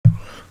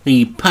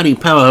The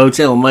Paddypower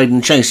Hotel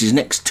Maiden Chase is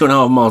next,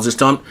 2.5 miles this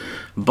time.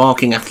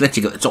 Barking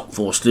Athletic at the top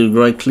for Stu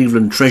Gray.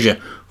 Cleveland Treasure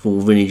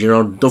for Vinnie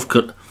Gerard.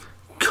 Dovecut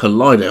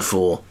Collider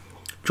for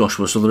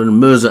Joshua Sutherland.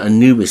 Mirza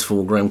Anubis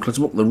for Graham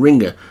Clutterbuck. The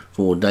Ringer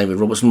for David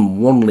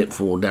Robertson. One Lip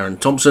for Darren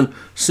Thompson.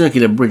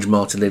 Circular Bridge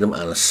Martin Lidham.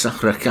 And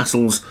Sacra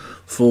Castles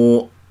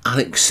for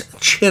Alex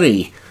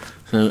Cherry.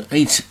 So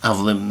 8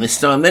 of them this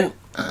time then.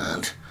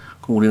 And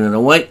called in and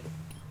away.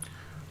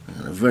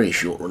 And a very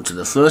short run to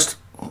the first,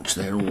 which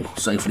they're all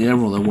safely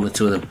over, although one or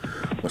two of them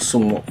were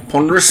somewhat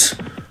ponderous.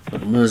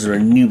 But Mirza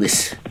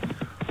Anubis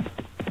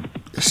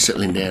is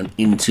settling down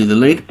into the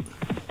lead.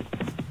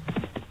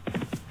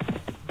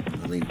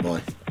 The lead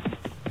by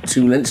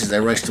 2 lengths as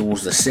they race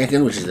towards the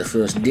second, which is the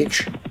first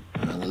ditch.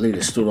 And the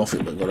leader stood off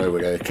it but got over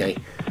it okay.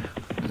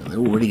 And they're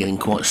already getting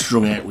quite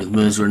strung out with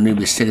Mirza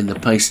Anubis setting the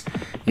pace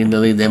in the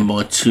lead then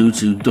by 2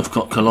 to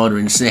Dovecut Collider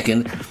in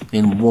second.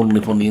 Then One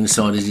Lip on the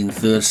inside is in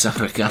third.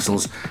 Sacra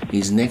Castles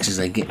is next as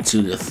they get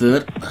to the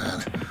third.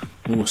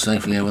 And all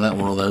safely over that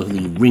one, although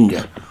the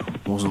Ringer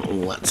wasn't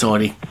all that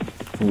tidy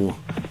for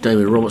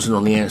David Robertson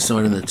on the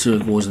outside in the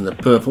turquoise and the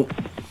purple.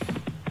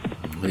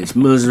 But it's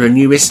Mirza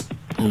Anubis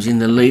who's in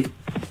the lead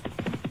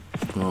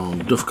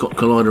from Dovecut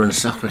Collider and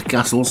Sacra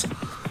Castles.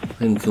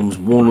 Then comes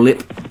One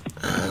Lip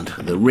and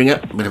the Ringer.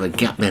 Bit of a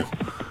gap now,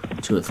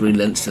 2 or 3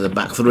 lengths to the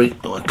back 3.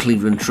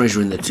 Cleveland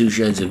Treasure in the 2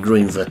 shades of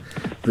green for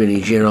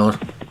Vinnie Gerard.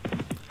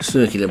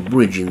 Circular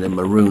Bridge in the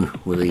maroon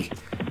with the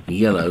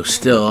yellow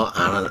star,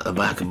 and at the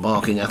back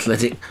Barking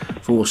Athletic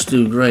for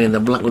Stu Gray in the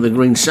black with the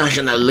green sash,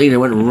 and the leader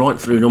went right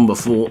through number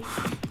 4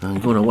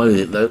 and got away with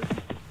it though.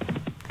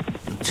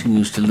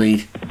 Continues to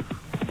lead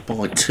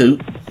by 2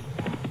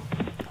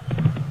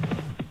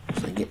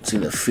 as they get to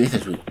the 5th.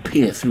 As we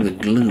peer through the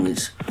gloom,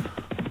 it's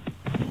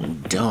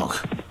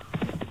dark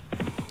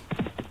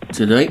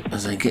today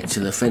as they get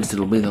to the fence.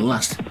 It'll be the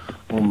last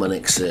on the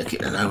next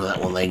circuit, and over that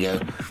one they go.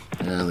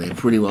 They're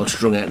pretty well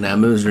strung out now.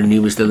 Mirza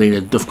Anubis the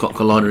leader, Dovecut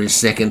Collider is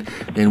second,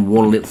 then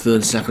One Lip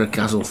third, Sacra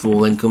Castle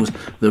 4, then comes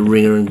the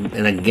Ringer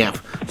and a gap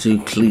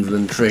to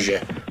Cleveland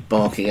Treasure,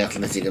 Barking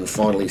Athletic, and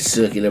finally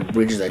Circular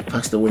Bridge. They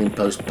pass the winning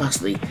post,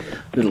 past the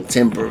little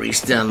temporary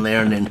stand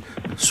there, and then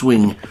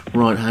swing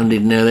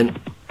right-handed now then,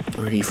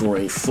 ready for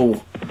a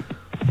full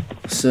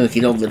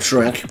circuit of the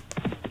track.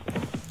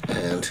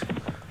 And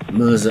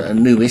Mirza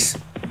Anubis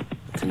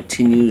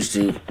continues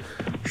to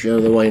show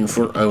the way in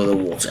front over the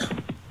water.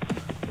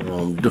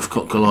 From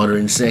Dovecut Collider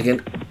in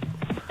second,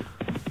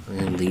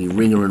 and the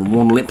Ringer and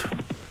One Lip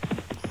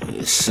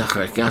is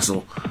Sacra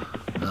Castle.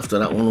 After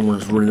that one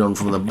was running on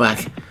from the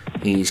back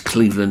is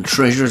Cleveland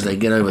Treasure as they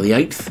get over the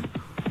 8th,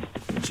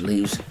 which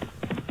leaves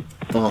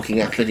Barking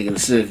Athletic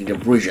and Circular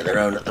Bridge at their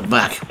own at the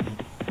back.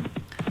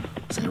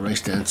 So they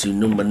race down to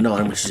number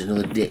 9, which is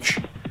another ditch,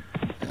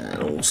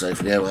 and all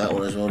safely over that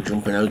one as well,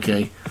 jumping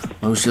okay.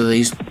 Most of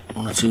these,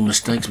 1 or 2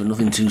 mistakes, but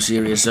nothing too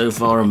serious so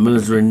far, and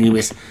Mirza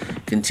Anubis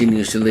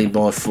continues to lead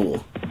by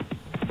 4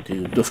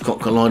 to Dovecut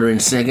Collider in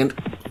second,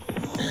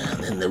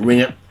 and then the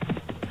Ringer,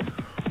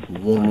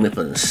 One Lip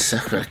and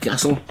Sacra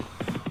Castle,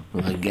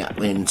 with a gap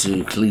then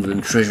to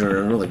Cleveland Treasure,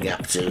 and another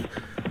gap to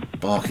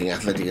Barking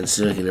Athletic and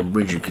Circular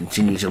Bridge, who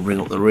continue to bring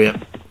up the rear.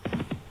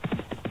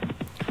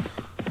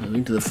 So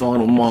into the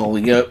final mile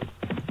we go,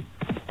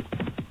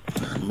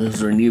 and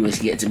Mirza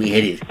Anubis yet to be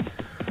headed.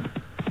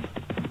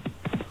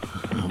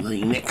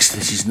 The next,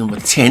 this is number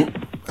 10,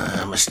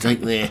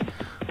 mistake there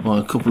by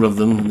a couple of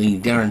them. The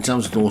Darren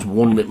Thompson horse,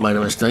 One Lip, made a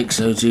mistake,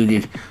 so too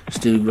did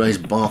Stu Gray's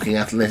Barking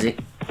Athletic.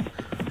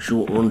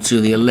 Short run to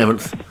the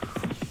 11th,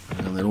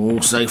 and they're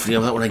all safely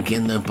over that one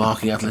again though.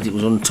 Barking Athletic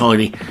was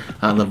untidy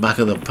at the back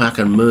of the pack,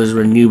 and Mirza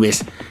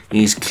Anubis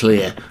is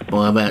clear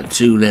by about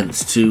 2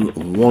 lengths to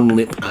One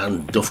Lip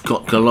and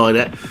Dovecut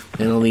Collider.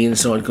 Then on the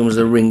inside comes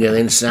the Ringer,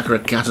 then Sacra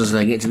Castle as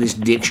they get to this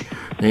ditch.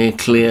 They're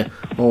clear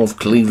of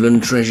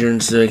Cleveland Treasure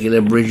and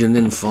Circular Bridge, and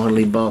then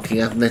finally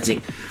Barking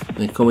Athletic.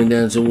 They're coming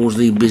down towards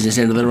the business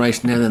end of the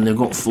race now, then they've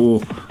got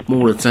 4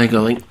 more to take,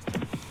 I think.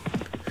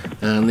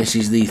 And this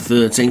is the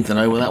 13th, and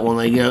over that one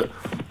they go.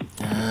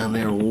 And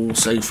they're all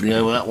safely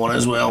over that one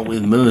as well,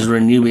 with Mirza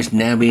Anubis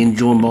now being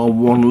joined by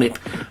One Lip,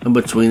 and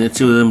between the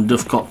 2 of them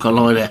Dovecut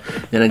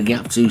Collider, then a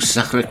gap to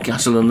Sacra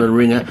Castle and the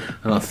Ringer,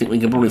 and I think we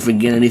can probably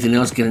forget anything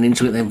else getting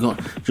into it. They've got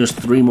just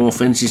 3 more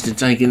fences to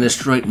take in the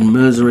straight, and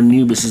Mirza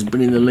Anubis has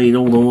been in the lead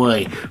all the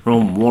way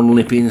from One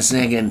Lip in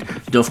second.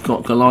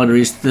 Dovecut Collider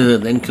is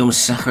third, then comes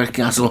Sacra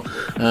Castle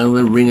and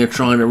the Ringer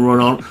trying to run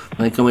on.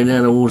 They're coming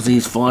down towards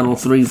these final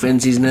 3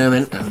 fences now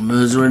then, and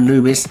Mirza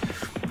Anubis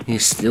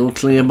is still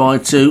clear by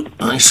 2.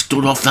 I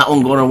stood off that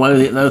one, got away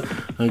with it though.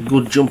 A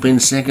good jump in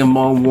second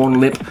by One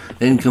Lip.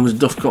 Then comes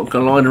Dovecut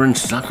Collider and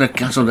Sacra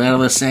Castle down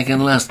to the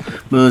second last.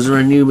 Mirza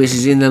Anubis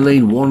is in the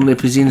lead. One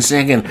Lip is in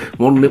second.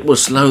 One Lip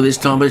was slow this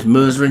time, but it's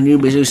Mirza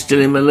Anubis who's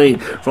still in the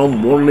lead.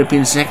 From One Lip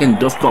in second,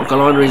 Dovecut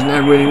Collider is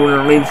now really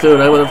running the lead third.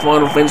 Over the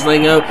final fence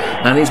they go,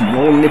 and it's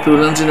One Lip who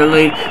lands in the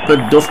lead, but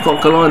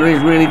Dovecut Collider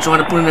is really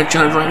trying to put in a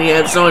challenge right on the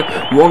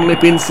outside. One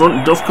Lip in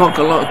front,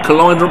 Dovecut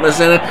Collider up the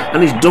centre,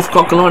 and it's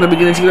Dovecut Collider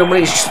beginning to get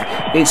Collider,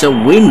 but it's a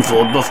win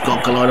for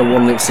Dovecote Collider,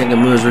 1 length second,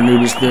 Mercer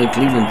Anubis third,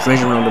 Cleveland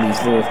Treasure on to be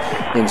fourth,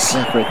 then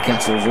Sacred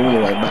Castles all the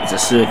way back to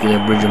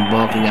Circular Bridge and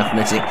Barking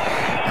Athletic,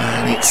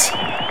 and it's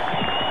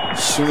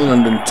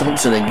Sutherland and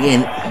Thompson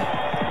again,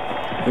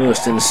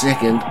 first and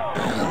second,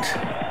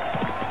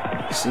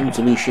 and seem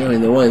to be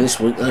showing the way this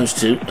week, those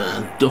two,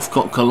 and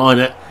Dovecote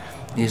Collider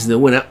is the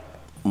winner.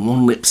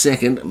 1 lip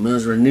second,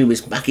 Mercer Anubis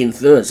back in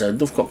third, so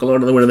Dovecote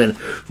Collider the winner then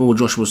for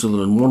Joshua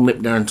Sutherland, 1 lip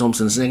Darren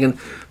Thompson second,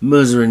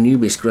 Mercer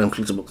Anubis, Graham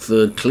Clutterbuck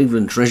third,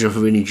 Cleveland Treasure for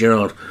Vinnie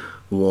Gerard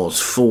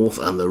was fourth,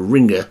 and the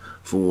Ringer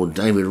for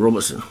David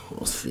Robertson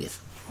was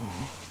fifth.